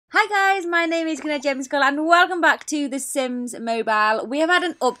Hi guys, my name is Gemzicle and welcome back to The Sims Mobile. We have had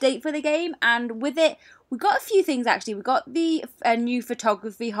an update for the game and with it we got a few things actually. We got the new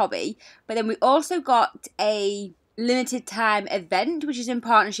photography hobby, but then we also got a limited time event which is in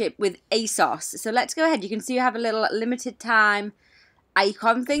partnership with Asos. So let's go ahead. You can see you have a little limited time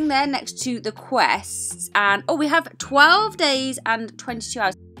icon thing there next to the quests, and we have 12 days and 22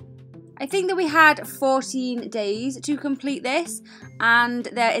 hours. I think that we had 14 days to complete this, and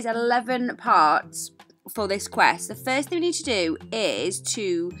there is 11 parts for this quest. The first thing we need to do is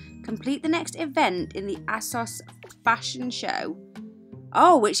to complete the next event in the Asos Fashion Show.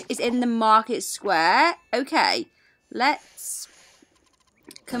 Oh, which is in the market square. Okay, let's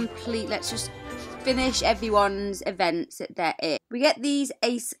just finish everyone's events that they're in. We get these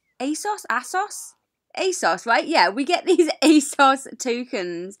Asos, right? Yeah, we get these Asos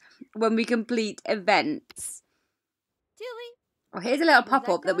tokens when we complete events. Oh, here's a little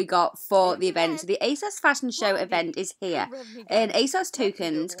pop-up that we got for the event. So the Asos Fashion Show event is here. In Asos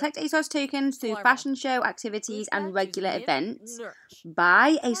tokens, collect Asos tokens through fashion show activities and regular events.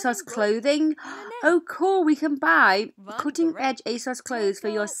 Buy Asos clothing. Oh, cool. We can buy cutting-edge Asos clothes for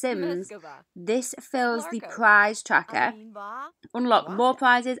your Sims. This fills the prize tracker. Unlock more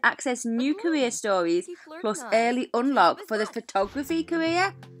prizes, access new career stories, plus early unlock for the photography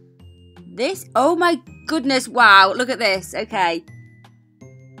career. This, oh my goodness, wow, look at this. Okay.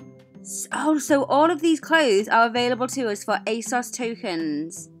 Oh, so all of these clothes are available to us for Asos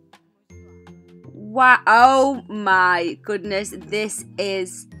tokens. Wow, oh my goodness, this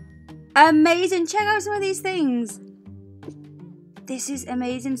is amazing. Check out some of these things. This is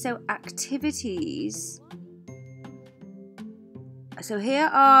amazing. So activities. So here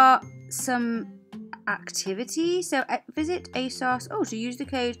are some activity. So visit Asos. Oh, to use the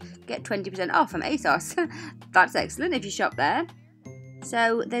code, get 20% off from Asos. That's excellent if you shop there.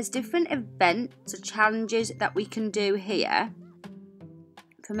 So there's different events or challenges that we can do here.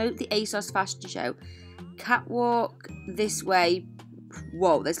 Promote the Asos Fashion Show. Catwalk this way.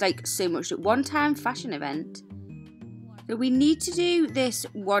 Whoa, there's like so much. One-time fashion event. So we need to do this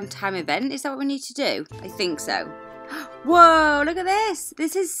one-time event. Is that what we need to do? I think so. Whoa, look at this.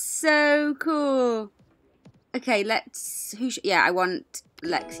 This is so cool. Okay, let's... I want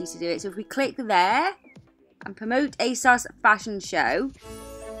Lexi to do it. So if we click there and promote Asos Fashion Show,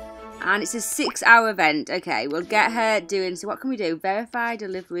 and it's a 6-hour event. Okay, we'll get her doing... So what can we do? Verify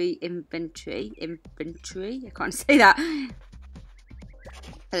delivery inventory. Inventory? I can't say that.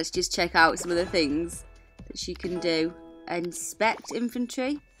 Let's just check out some of the things that she can do. Inspect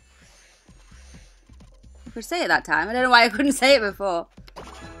inventory. I could say it that time. I don't know why I couldn't say it before.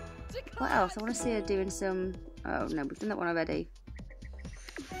 What else? I want to see her doing some... Oh, no, we've done that one already.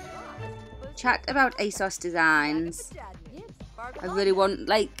 Chat about Asos designs. I really want,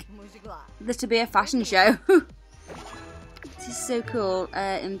 like, this to be a fashion show. This is so cool.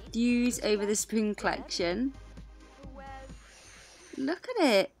 Enthuse over the spring collection. Look at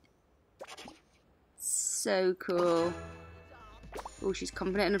it. So cool. Oh, she's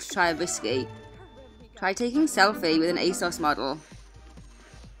confident enough to try a whiskey. Try taking selfie with an Asos model.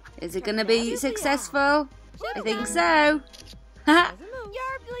 Is it going to be successful? I think so.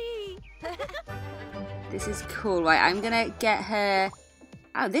 This is cool, right? I'm going to get her...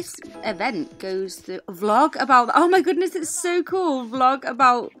 Oh, this event goes through a vlog about... Oh my goodness, it's so cool. Vlog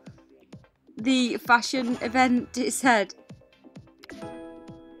about the fashion event, it said.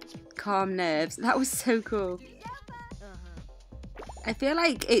 Calm nerves. That was so cool. I feel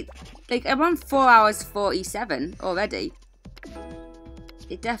like I'm on 4 hours 47 already.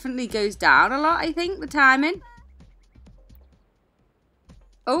 It definitely goes down a lot, I think, the timing.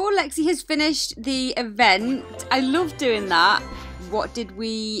 Oh, Lexi has finished the event. I love doing that. What did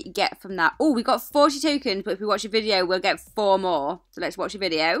we get from that? Oh, we got 40 tokens, but if we watch a video, we'll get 4 more. So let's watch a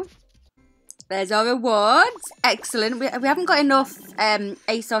video. There's our rewards. Excellent. We haven't got enough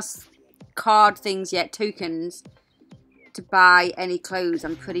Asos card things yet, tokens, to buy any clothes,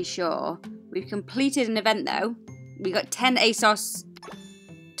 I'm pretty sure. We've completed an event though. We got 10 Asos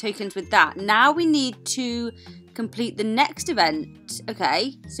tokens with that. Now we need to complete the next event.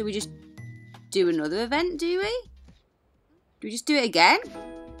 Okay, so we just do another event, do we? Do we just do it again?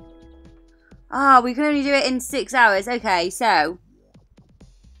 We can only do it in 6 hours. Okay, so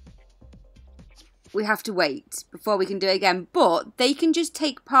we have to wait before we can do it again, but they can just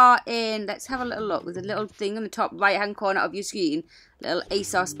take part in... Let's have a little look. There's a little thing on the top right hand corner of your screen, little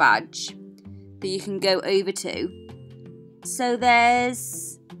Asos badge that you can go over to. So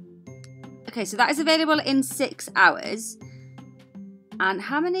there's... Okay, so that is available in 6 hours. And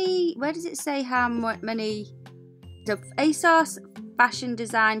how many... Where does it say how many... So Asos fashion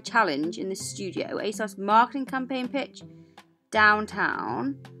design challenge in the studio, ASOS marketing campaign pitch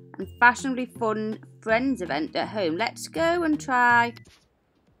downtown, and fashionably fun friends event at home. Let's go and try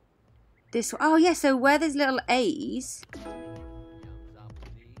this one. Oh yeah, so where there's little A's.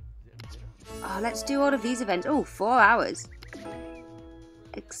 Oh, let's do all of these events. Oh, 4 hours.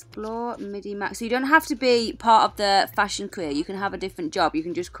 Explore MIDI Max. So you don't have to be part of the fashion career. You can have a different job. You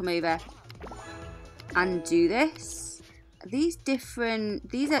can just come over and do this. These different,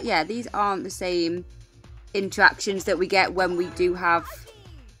 these aren't the same interactions that we get when we do have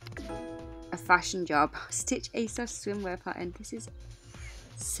a fashion job. Stitch ASOS swimwear pattern. This is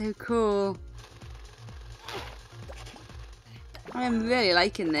so cool. I am really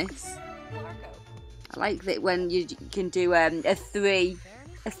liking this. I like that when you can do a three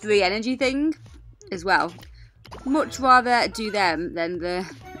energy thing as well. Much rather do them than the...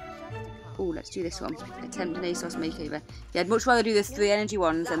 Oh, let's do this one. Attempt an ASOS makeover. Yeah, I'd much rather do the 3 energy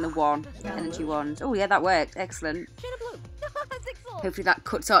ones than the 1 energy ones. Oh yeah, that worked. Excellent. Hopefully that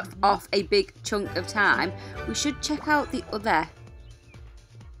cuts off a big chunk of time. We should check out the other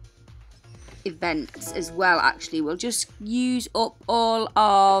events as well, actually. We'll just use up all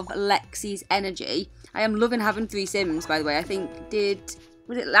of Lexi's energy. I am loving having 3 Sims, by the way. I think,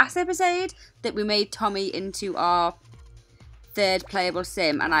 was it last episode that we made Tommy into our 3rd playable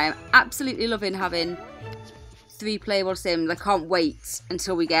Sim, and I am absolutely loving having 3 playable Sims. I can't wait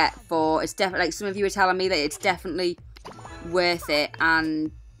until we get 4. It's definitely, like some of you were telling me, that it's definitely worth it,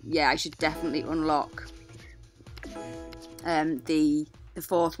 and yeah, I should definitely unlock the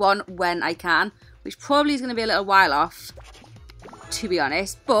 4th one when I can, which probably is going to be a little while off, to be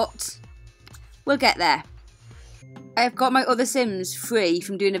honest, but we'll get there. I've got my other Sims free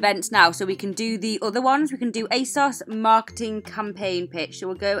from doing events now, so we can do the other ones. We can do ASOS marketing campaign pitch. So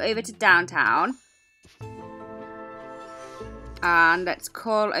we'll go over to downtown. And let's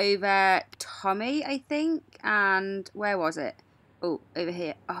call over Tommy, I think. And where was it? Oh, over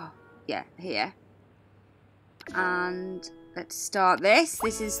here. Oh, yeah, here. And let's start this.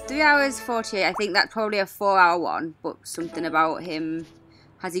 This is 3 hours 48. I think that's probably a 4-hour one, but something about him.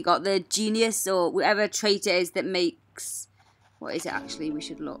 Has he got the genius or whatever trait it is that makes... What is it actually? We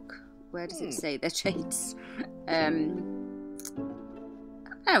should look. Where does it say their traits?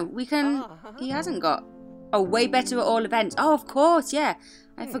 Oh, we can... He hasn't got... Oh, way better at all events. Oh, of course, yeah.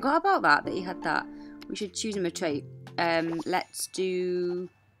 I forgot about that he had that. We should choose him a trait. Let's do...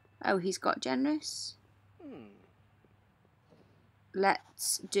 Oh, he's got generous.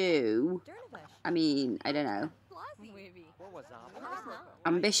 Let's do... I mean, I don't know.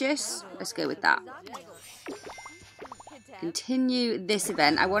 Ambitious. Let's go with that. Continue this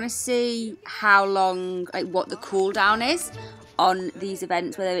event. I want to see how long, like what the cooldown is on these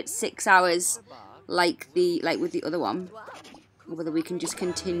events, whether it's 6 hours like with the other one, or whether we can just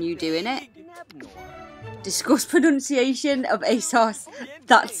continue doing it. Discuss pronunciation of ASOS.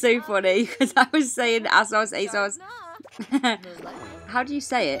 That's so funny because I was saying ASOS. How do you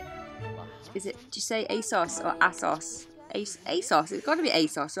say it? Do you say ASOS or ASOS? ASOS. It's got to be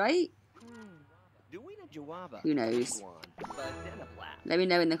ASOS, right? Who knows? Let me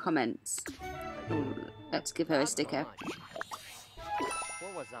know in the comments. Ooh, let's give her a sticker.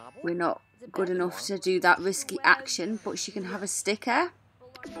 We're not good enough to do that risky action, but she can have a sticker.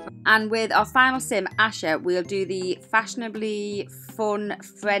 And with our final Sim, Asha, we'll do the Fashionably Fun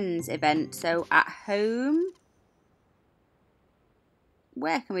Friends event. So at home.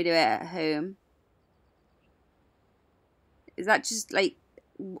 Where can we do it at home? Is that just like...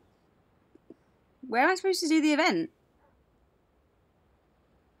 Where am I supposed to do the event?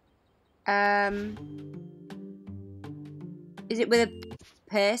 Is it with a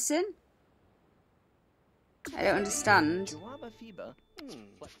person? I don't understand.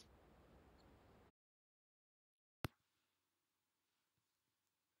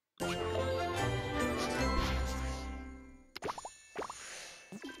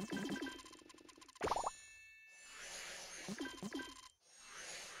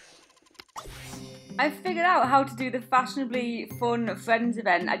 I figured out how to do the Fashionably Fun Friends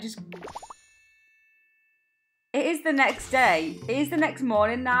event. It is the next day. It is the next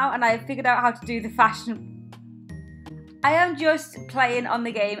morning now, and I have figured out how to do the I am just playing on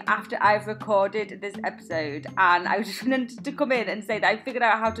the game after I've recorded this episode, and I just wanted to come in and say that I figured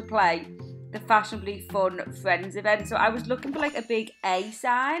out how to play the Fashionably Fun Friends event. So I was looking for like a big A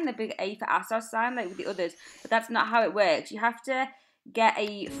sign, a big A for Asos sign, like with the others, but that's not how it works. You have to get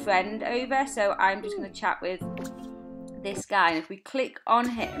a friend over, so I'm just going to chat with this guy, and if we click on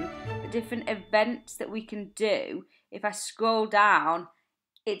him, the different events that we can do, if I scroll down,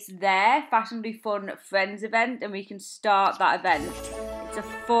 it's their Fashionably Fun Friends event, and we can start that event. It's a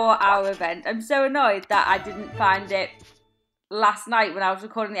 4-hour event. I'm so annoyed that I didn't find it last night when I was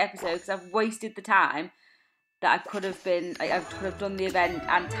recording the episode, because I've wasted the time that I could have been, like, I could have done the event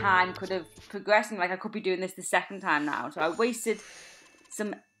and time could have progressed, and like I could be doing this the second time now. So I wasted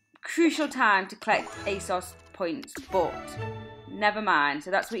some crucial time to collect Asos points, but never mind.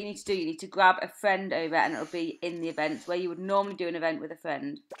 So that's what you need to do. You need to grab a friend over, and it'll be in the event where you would normally do an event with a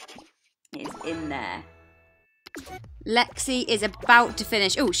friend. It is in there. Lexi is about to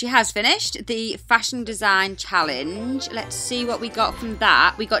finish. Oh, she has finished the fashion design challenge. Let's see what we got from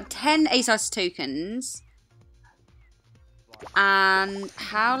that. We got 10 Asos tokens. And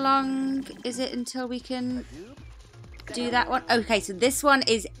how long is it until we can do that one? Okay, so this one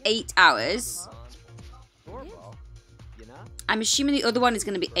is 8 hours. I'm assuming the other one is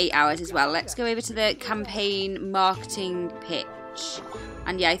going to be 8 hours as well. Let's go over to the campaign marketing pitch.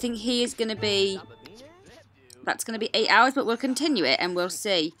 And yeah, I think he is going to be... That's going to be 8 hours, but we'll continue it and we'll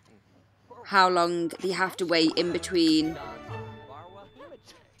see how long you have to wait in between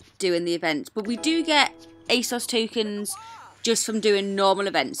doing the events. But we do get Asos tokens just from doing normal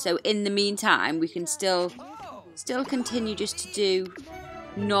events. So in the meantime, we can still continue just to do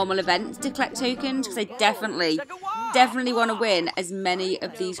normal events to collect tokens, because I definitely want to win as many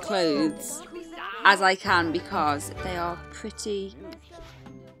of these clothes as I can, because they are pretty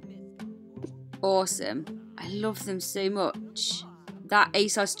awesome. I love them so much. That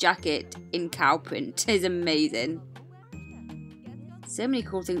Asos jacket in cow print is amazing. So many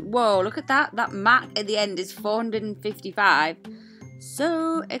cool things. Whoa, look at that. That mat at the end is 455.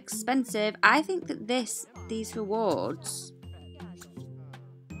 So expensive. I think that these rewards...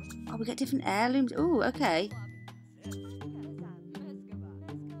 Oh, we get different heirlooms. Oh, okay.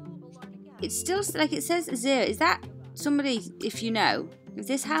 It's still, like, it says 0. Is that somebody, if you know? Is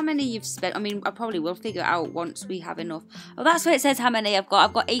this how many you've spent? I mean, I probably will figure it out once we have enough. Oh, that's where it says how many I've got.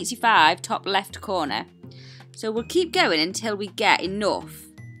 I've got 85, top left corner. So we'll keep going until we get enough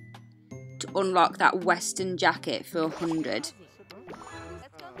to unlock that Western jacket for 100.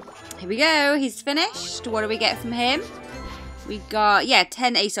 Here we go. He's finished. What do we get from him? We got, yeah,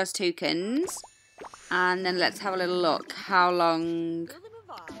 10 Asos tokens. And then let's have a little look. How long?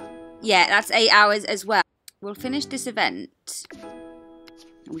 Yeah, that's 8 hours as well. We'll finish this event.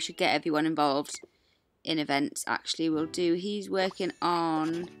 We should get everyone involved in events, actually. He's working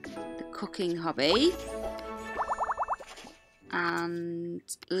on the cooking hobby. And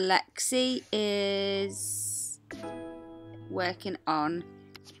Lexi is working on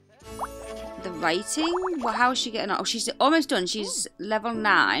the writing. Well, how is she getting on? Oh, she's almost done. She's level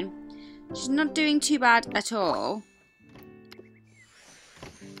 9. She's not doing too bad at all.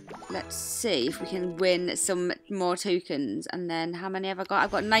 Let's see if we can win some more tokens. And then how many have I got?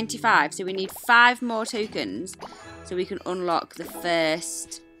 I've got 95. So we need 5 more tokens so we can unlock the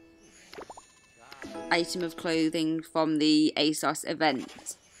first item of clothing from the Asos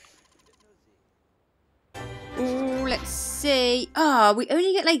event. Oh, let's see. Oh, we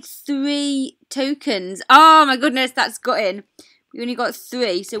only get like 3 tokens. Oh my goodness, that's gutting. We only got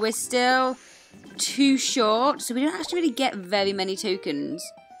 3, so we're still too short. So we don't actually really get very many tokens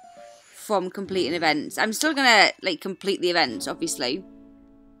from completing events. I'm still gonna like complete the events, obviously,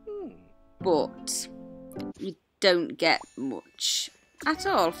 but we don't get much at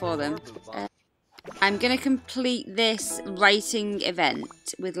all for them. I'm gonna complete this writing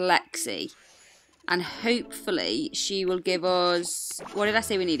event with Lexi, and hopefully she will give us, what did I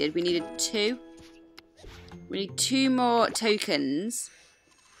say we needed? We needed 2. We need 2 more tokens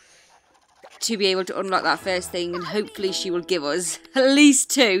to be able to unlock that first thing, and hopefully she will give us at least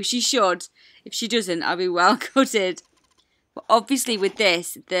 2. She should. If she doesn't, I'll be well gutted. But obviously with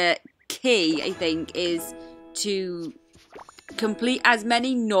this, the key, I think, is to complete as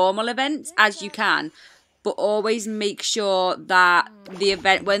many normal events as you can, but always make sure that the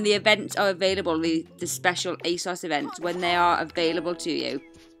event, when the events are available, the special Asos events, when they are available to you,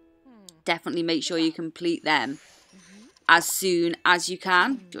 definitely make sure you complete them as soon as you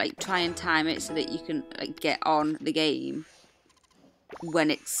can. Like, try and time it so that you can like get on the game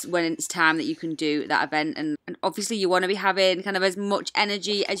when it's time that you can do that event. And obviously you want to be having kind of as much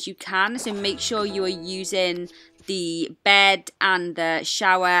energy as you can, so make sure you are using the bed and the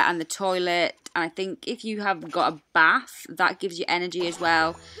shower and the toilet. And I think if you have got a bath, that gives you energy as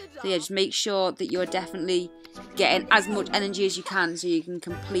well. So yeah, just make sure that you're definitely getting as much energy as you can so you can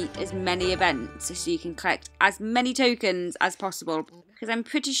complete as many events, so you can collect as many tokens as possible, because I'm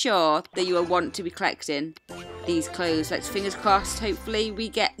pretty sure that you will want to be collecting these clothes. Let's fingers crossed, hopefully we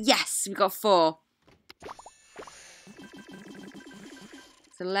get, yes, we got 4.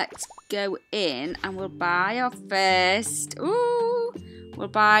 So let's go in and we'll buy our first. Ooh, we'll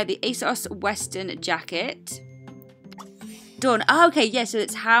buy the Asos Western jacket. Done. Oh, okay, yeah, so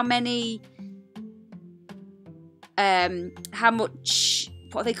it's how many, how much,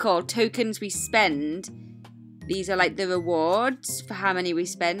 what are they called, tokens we spend. These are like the rewards for how many we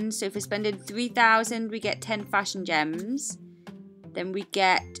spend. So if we're spending 3,000, we get 10 fashion gems. Then we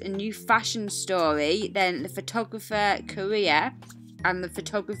get a new fashion story, then the photographer career, and the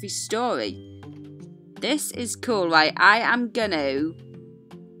photography story. This is cool, right? I am gonna,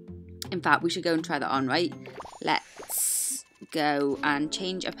 in fact, we should go and try that on, right? Let's go and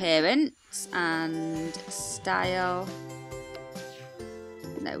change appearance and style.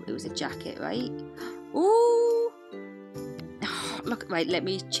 No, it was a jacket, right? Ooh! Oh, look, right, let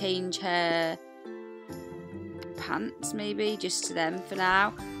me change her pants, maybe, just to them for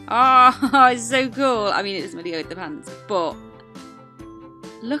now. Oh, it's so cool. I mean, it doesn't really go with the pants, but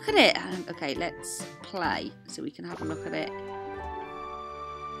look at it. Okay, let's play so we can have a look at it.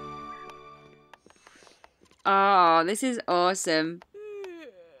 Oh, this is awesome.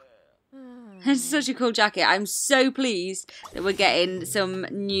 It's such a cool jacket. I'm so pleased that we're getting some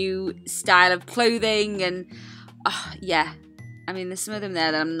new style of clothing and yeah. I mean, there's some of them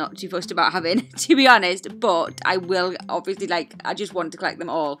there that I'm not too fussed about having, to be honest, but I will obviously, like, I just want to collect them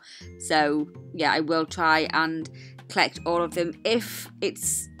all. So, yeah, I will try and collect all of them if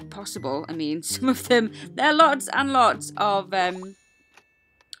it's possible. I mean, some of them, there are lots and lots of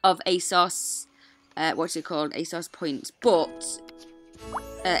ASOS, what's it called, ASOS points, but,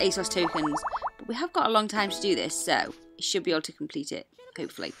 ASOS tokens. But we have got a long time to do this, so you should be able to complete it,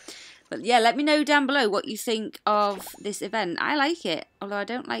 hopefully. But yeah, let me know down below what you think of this event. I like it, although I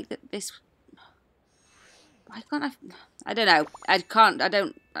don't like that this. Why can't I don't know. I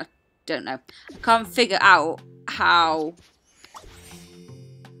don't know. I can't figure out how.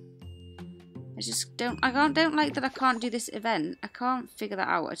 I don't like that I can't do this event. I can't figure that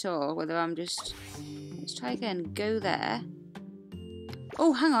out at all. Whether I'm just. Let's try again. Go there.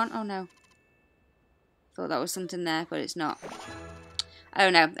 Oh, hang on. Oh no. Thought that was something there, but it's not. I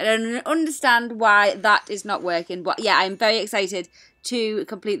don't know. I don't understand why that is not working. But yeah, I'm very excited to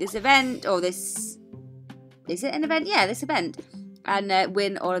complete this event. Or this... Is it an event? Yeah, this event. And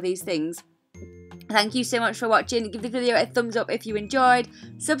win all of these things. Thank you so much for watching. Give the video a thumbs up if you enjoyed.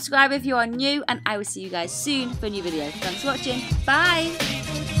 Subscribe if you are new. And I will see you guys soon for a new video. Thanks for watching.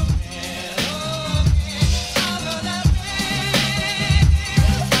 Bye!